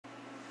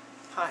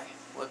Hi,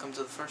 welcome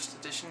to the first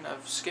edition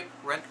of Skip,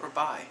 Rent, or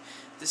Buy.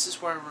 This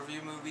is where I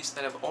review movies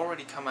that have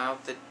already come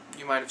out that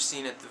you might have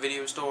seen at the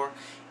video store,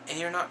 and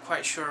you're not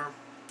quite sure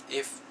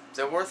if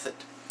they're worth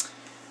it.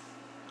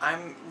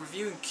 I'm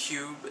reviewing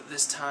Cube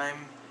this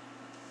time,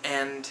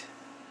 and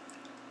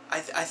I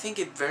think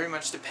it very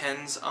much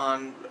depends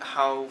on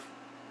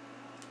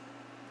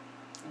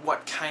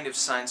what kind of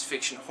science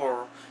fiction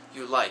horror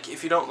you like.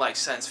 If you don't like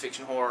science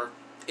fiction horror,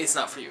 it's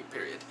not for you,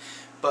 period.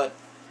 But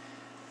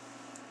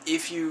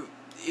if you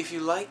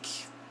like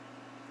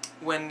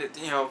when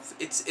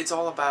it's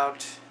all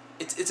about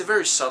it's a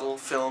very subtle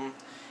film.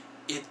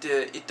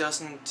 It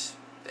doesn't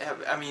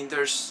have, I mean,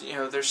 there's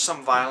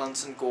some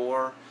violence and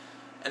gore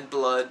and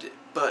blood,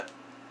 but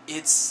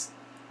there's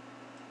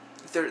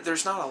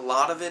not a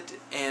lot of it,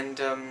 and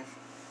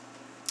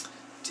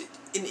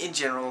in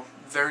general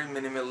very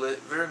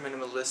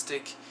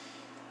minimalistic.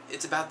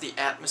 It's about the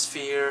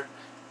atmosphere,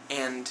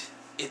 and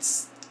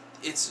it's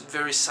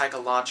very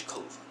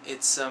psychological.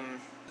 It's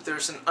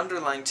there's an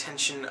underlying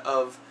tension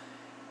of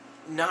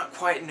not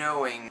quite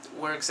knowing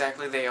where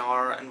exactly they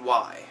are and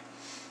why.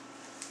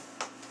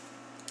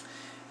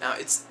 Now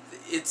it's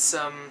this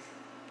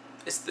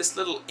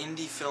little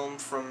indie film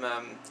from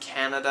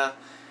Canada,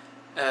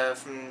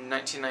 from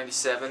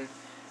 1997,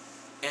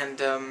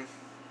 and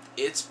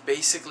it's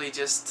basically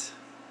just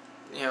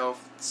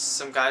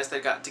some guys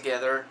that got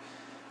together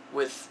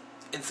with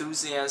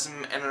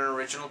enthusiasm and an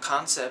original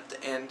concept,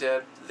 and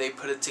they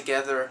put it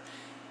together,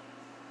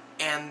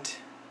 and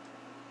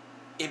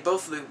in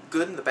both the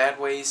good and the bad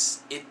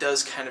ways, it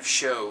does kind of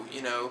show.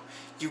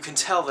 You can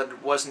tell that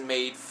it wasn't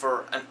made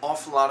for an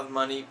awful lot of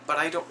money, but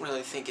I don't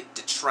really think it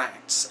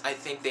detracts. I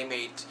think they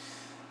made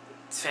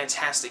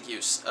fantastic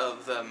use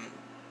of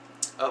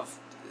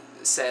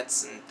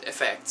sets and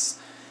effects,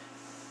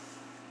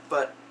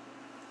 but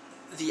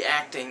the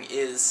acting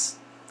is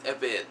a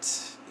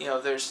bit,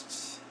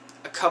 there's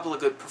a couple of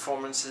good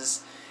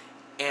performances,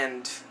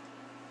 and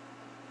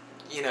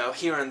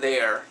here and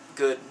there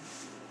good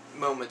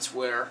moments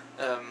where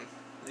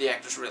the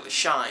actors really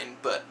shine,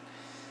 but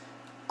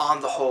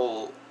on the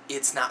whole,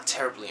 it's not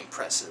terribly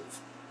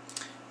impressive.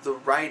 The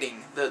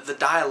writing, the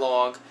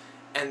dialogue,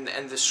 and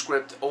the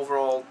script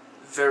overall,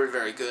 very,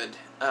 very good.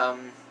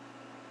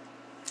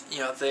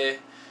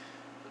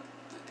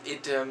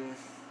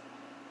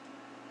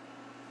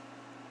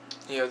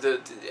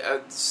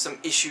 Some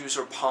issues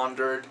are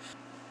pondered,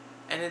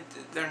 and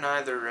they're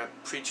neither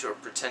preachy or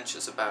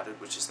pretentious about it,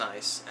 which is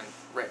nice and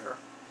rare.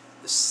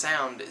 The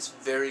sound is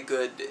very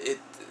good.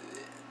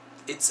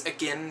 It's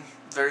again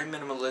very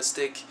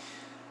minimalistic,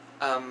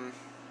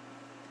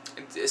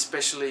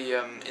 especially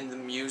in the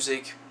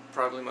music,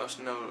 probably most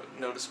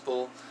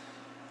noticeable.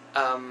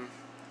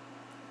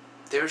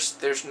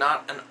 There's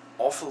not an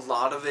awful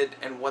lot of it,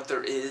 and what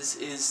there is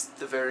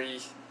the very,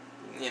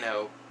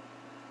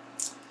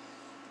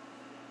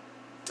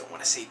 don't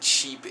want to say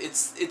cheap.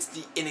 It's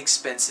the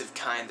inexpensive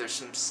kind. There's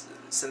some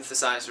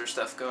synthesizer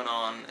stuff going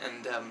on,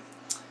 and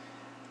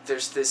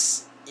there's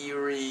this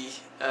eerie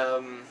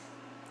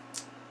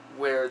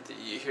where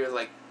you hear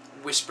like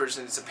whispers,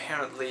 and it's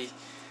apparently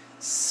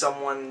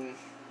someone's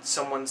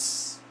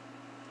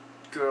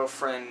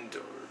girlfriend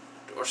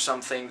or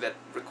something that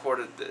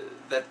recorded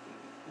that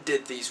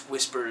did these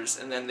whispers,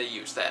 and then they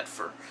used that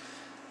for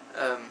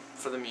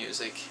the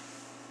music.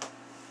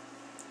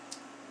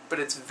 But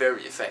it's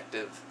very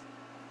effective.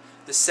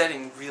 The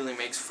setting really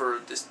makes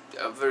for this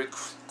very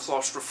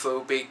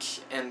claustrophobic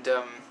and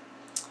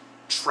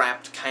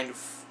trapped kind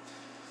of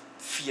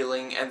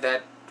feeling, and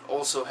that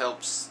also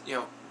helps,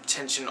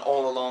 tension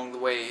all along the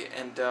way,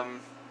 and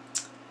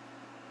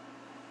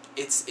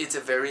it's a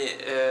very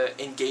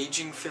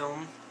engaging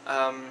film.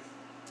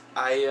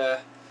 I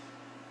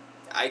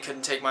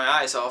couldn't take my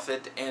eyes off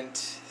it,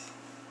 and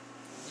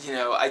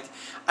I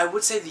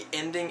would say the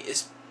ending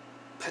is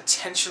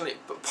potentially,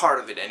 part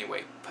of it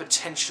anyway,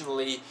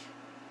 potentially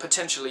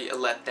a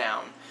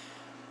letdown.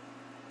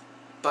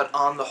 But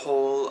on the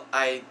whole,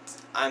 I'm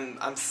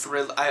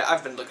thrilled.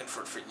 I've been looking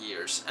for it for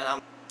years,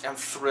 and I'm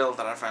thrilled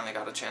that I finally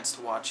got a chance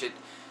to watch it.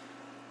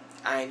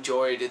 I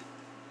enjoyed it,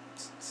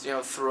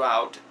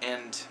 throughout,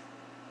 and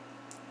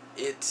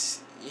it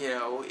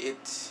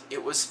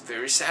was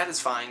very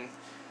satisfying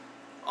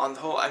on the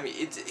whole. I mean,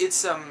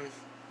 it's a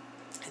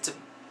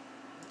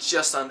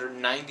just under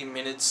 90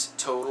 minutes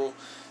total,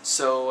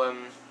 so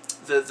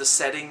the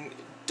setting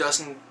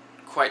doesn't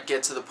quite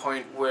get to the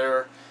point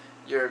where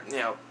you're,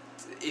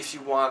 if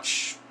you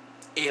watch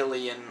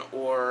Alien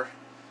or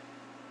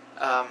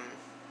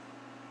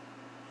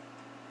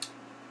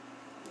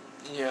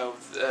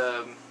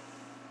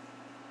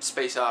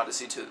Space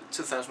Odyssey,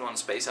 2001: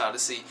 Space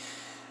Odyssey,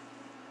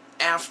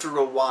 after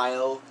a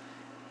while,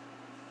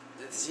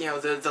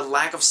 the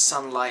lack of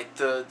sunlight,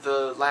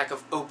 the lack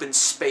of open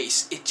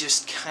space, it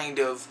just kind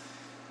of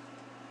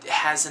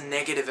has a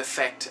negative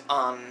effect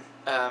on,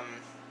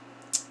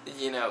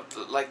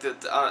 like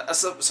a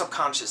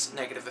subconscious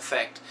negative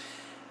effect,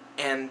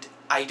 and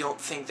I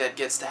don't think that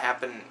gets to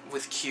happen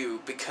with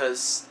Q,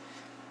 because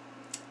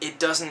it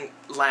doesn't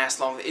last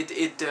long.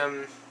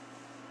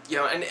 you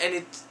know, and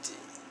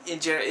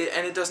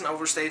it doesn't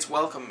overstay its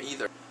welcome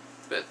either.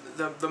 But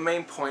the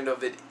main point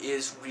of it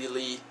is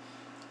really,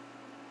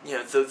 you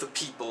know, the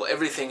people.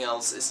 Everything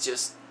else is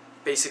just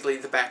basically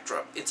the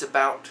backdrop. It's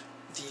about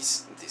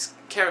these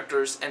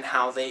characters and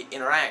how they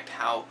interact,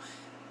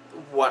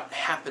 what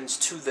happens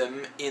to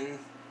them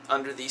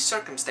under these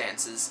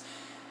circumstances.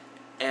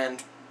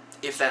 And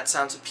if that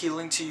sounds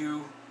appealing to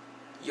you,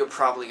 you're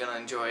probably gonna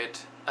enjoy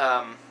it.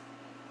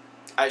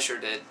 I sure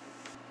did.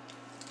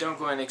 Don't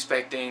go in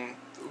expecting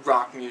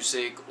rock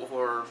music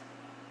or,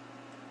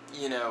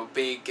 you know,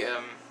 big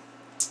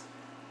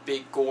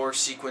gore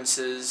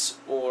sequences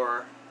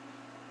or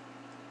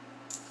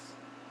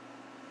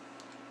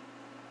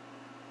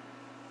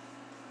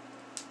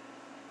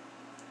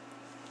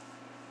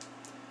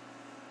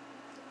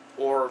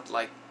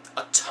like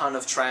a ton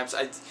of traps.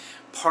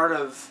 Part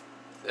of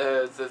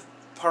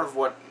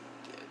what,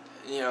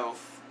 you know,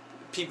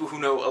 people who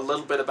know a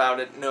little bit about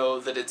it know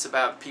that it's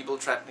about people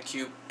trapped in a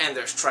cube and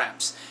there's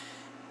traps.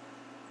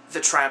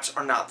 The traps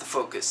are not the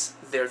focus.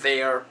 They're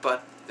there,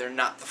 but they're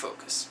not the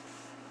focus.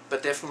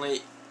 But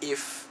definitely,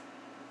 if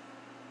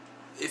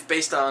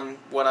based on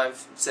what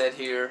I've said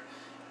here,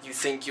 you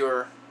think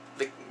you're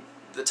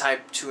the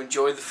type to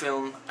enjoy the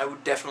film, I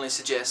would definitely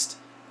suggest,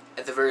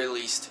 at the very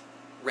least,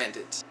 rent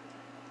it.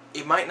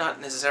 It might not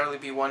necessarily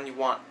be one you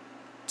want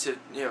to,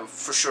 you know,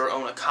 for sure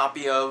own a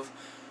copy of,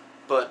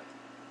 but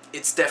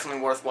it's definitely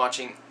worth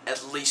watching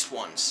at least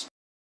once.